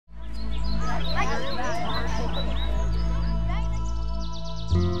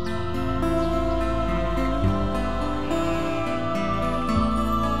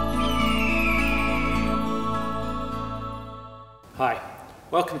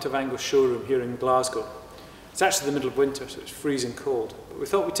Welcome to Vango's showroom here in Glasgow. It's actually the middle of winter, so it's freezing cold, but we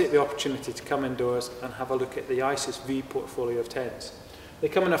thought we'd take the opportunity to come indoors and have a look at the ISIS V portfolio of tents. They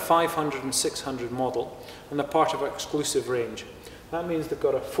come in a 500 and 600 model, and they're part of our exclusive range. That means they've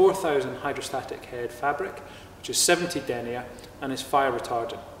got a 4000 hydrostatic head fabric, which is 70 denier and is fire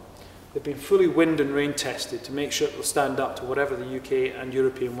retardant. They've been fully wind and rain tested to make sure it will stand up to whatever the UK and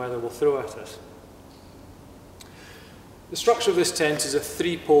European weather will throw at us. The structure of this tent is a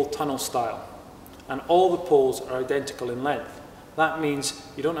 3-pole tunnel style, and all the poles are identical in length. That means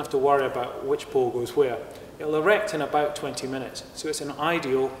you don't have to worry about which pole goes where. It'll erect in about 20 minutes, so it's an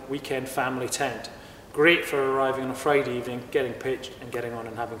ideal weekend family tent. Great for arriving on a Friday evening, getting pitched and getting on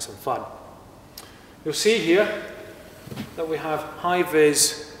and having some fun. You'll see here that we have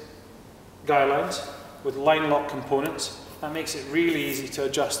high-vis guy lines with line lock components. That makes it really easy to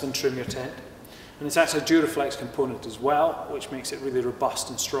adjust and trim your tent. And it's actually a Duraflex component as well, which makes it really robust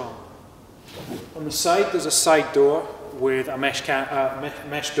and strong. On the side, there's a side door with a mesh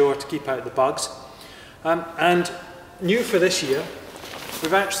door to keep out the bugs. And new for this year,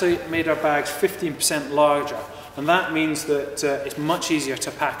 we've actually made our bags 15% larger, and that means that it's much easier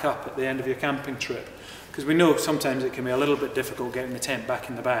to pack up at the end of your camping trip, because we know sometimes it can be a little bit difficult getting the tent back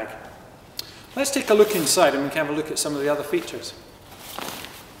in the bag. Let's take a look inside and we can have a look at some of the other features.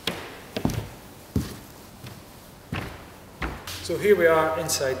 So here we are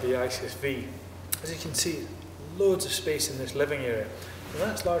inside the ISIS V. As you can see, loads of space in this living area. And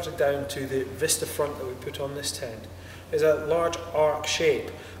that's largely down to the Vista front that we put on this tent. It's a large arc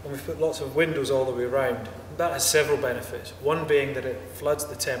shape, and we've put lots of windows all the way around. That has several benefits. One being that it floods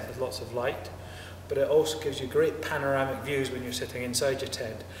the tent with lots of light, but it also gives you great panoramic views when you're sitting inside your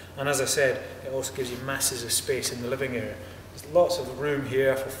tent. And as I said, it also gives you masses of space in the living area. There's lots of room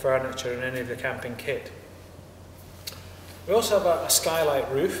here for furniture and any of the camping kit. We also have a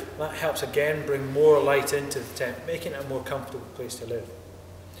skylight roof. That helps again bring more light into the tent, making it a more comfortable place to live.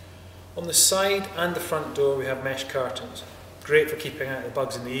 On the side and the front door we have mesh curtains. Great for keeping out the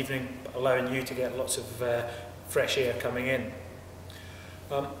bugs in the evening, but allowing you to get lots of fresh air coming in.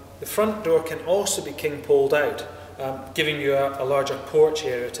 The front door can also be king-poled out, giving you a larger porch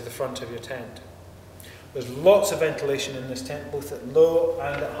area to the front of your tent. There's lots of ventilation in this tent, both at low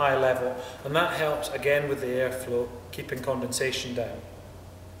and at high level, and that helps again with the airflow, keeping condensation down.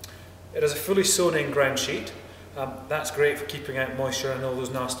 It has a fully sewn-in ground sheet. That's great for keeping out moisture and all those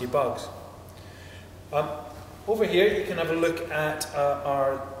nasty bugs. Over here you can have a look at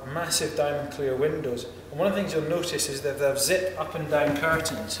our massive diamond clear windows, and one of the things you'll notice is that they have zip up and down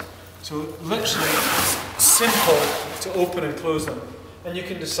curtains. So literally it's simple to open and close them, and you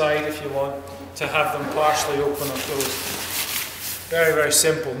can decide if you want to have them partially open or closed. Very, very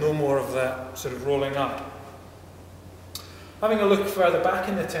simple, no more of that sort of rolling up. Having a look further back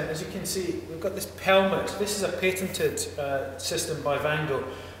in the tent, as you can see, we've got this pelmet. This is a patented system by Vango,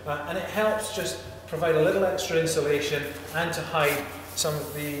 and it helps just provide a little extra insulation and to hide some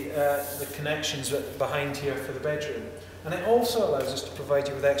of the connections behind here for the bedroom. And it also allows us to provide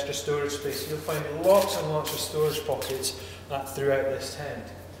you with extra storage space. You'll find lots and lots of storage pockets throughout this tent.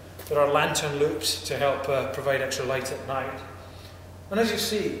 There are lantern loops to help provide extra light at night. And as you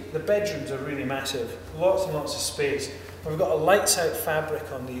see, the bedrooms are really massive, lots and lots of space. And we've got a lights out fabric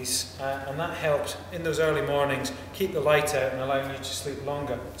on these, and that helps in those early mornings keep the light out and allowing you to sleep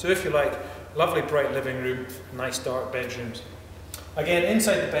longer. So if you like, lovely bright living room, nice dark bedrooms. Again,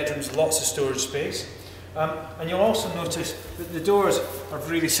 inside the bedrooms, lots of storage space. And you'll also notice that the doors are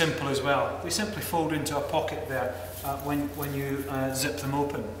really simple as well. They simply fold into a pocket there when you zip them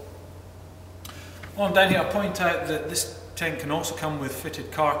open. On down here, I'll point out that this tent can also come with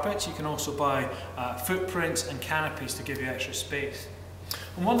fitted carpets. You can also buy footprints and canopies to give you extra space.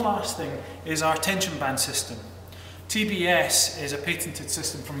 And one last thing is our tension band system. TBS is a patented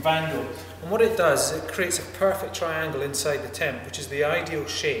system from Vango, and what it does is it creates a perfect triangle inside the tent, which is the ideal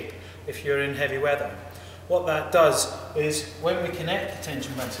shape if you're in heavy weather. What that does is when we connect the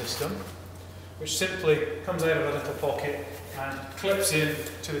tension band system, which simply comes out of a little pocket and clips in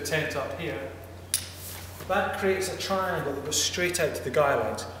to the tent up here, that creates a triangle that goes straight out to the guy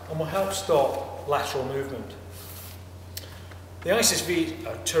lines and will help stop lateral movement. The ISIS V is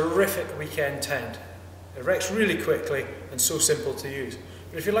a terrific weekend tent. It erects really quickly and so simple to use.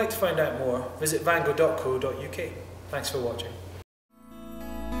 But if you'd like to find out more, visit vango.co.uk. Thanks for watching.